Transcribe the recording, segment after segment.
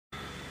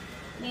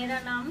मेरा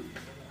नाम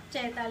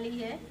चैताली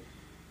है।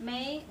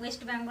 मैं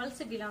वेस्ट बंगाल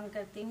से बिलोंग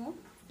करती हूँ,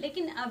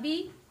 लेकिन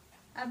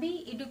अभी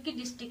इडुक्की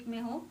डिस्ट्रिक्ट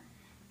में हूँ।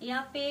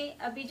 यहाँ पे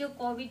अभी जो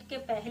कोविड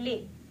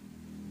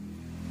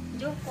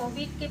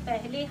के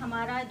पहले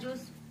हमारा जो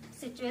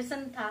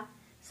सिचुएशन था,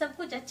 सब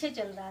कुछ अच्छे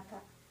चल रहा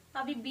था।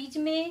 अभी बीच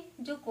में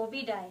जो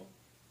कोविड आए,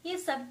 ये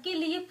सबके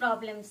लिए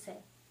प्रॉब्लम्स है।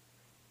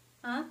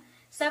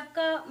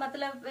 सबका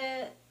मतलब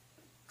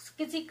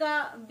किसी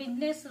का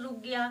बिजनेस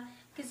रुक गया,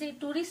 किसी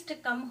टूरिस्ट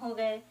कम हो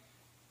गए।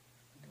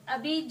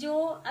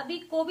 अभी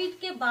कोविड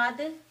के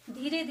बाद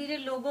धीरे धीरे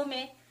लोगों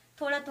में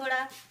थोड़ा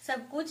थोड़ा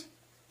सब कुछ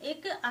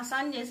एक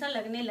आसान जैसा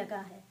लगने लगा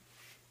है।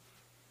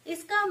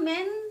 इसका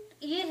मेन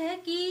ये है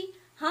कि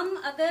हम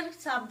अगर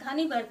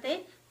सावधानी बरते,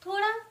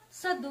 थोड़ा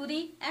सा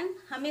दूरी एंड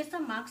हमेशा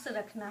मास्क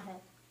रखना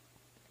है।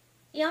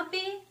 यहाँ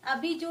पे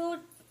अभी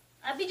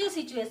जो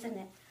सिचुएशन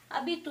है,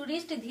 अभी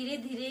टूरिस्ट धीरे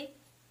धीरे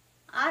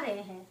आ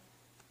रहे हैं,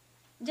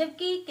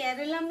 जबकि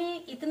केरला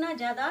में इतना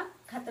ज्यादा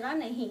खतरा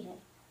नहीं है।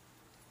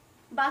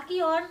 बाकी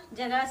और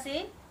जगह से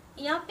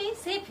यहाँ पे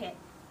सेफ है।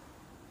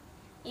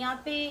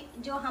 यहाँ पे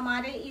जो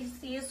हमारे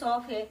ये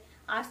शॉप है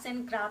आर्ट्स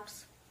एंड क्राफ्ट्स,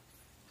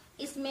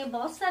 इसमें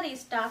बहुत सारे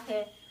स्टाफ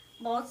है,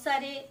 बहुत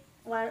सारे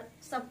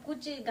सब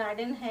कुछ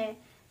गार्डन है।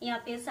 यहाँ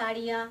पे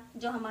साड़ियाँ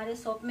जो हमारे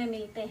शॉप में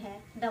मिलते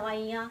हैं,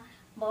 दवाइयाँ,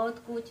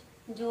 बहुत कुछ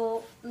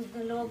जो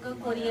लोग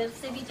कोरियर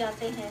से भी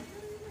जाते हैं।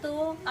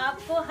 तो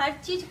आपको हर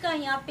चीज का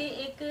यहाँ पे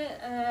एक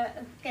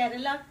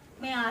केरला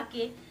में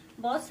आके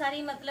बहुत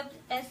सारी मतलब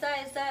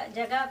ऐसा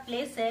जगह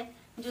प्लेस है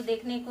जो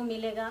देखने को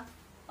मिलेगा।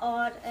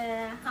 और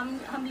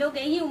हम लोग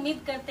यही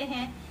उम्मीद करते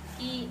हैं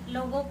कि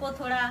लोगों को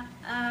थोड़ा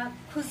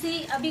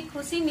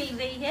खुशी मिल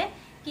रही है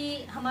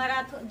कि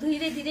हमारा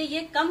धीरे धीरे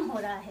ये कम हो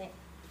रहा है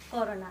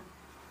कोरोना,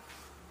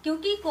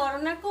 क्योंकि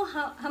कोरोना को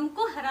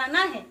हमको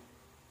हराना है,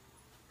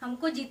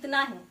 हमको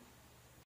जीतना है।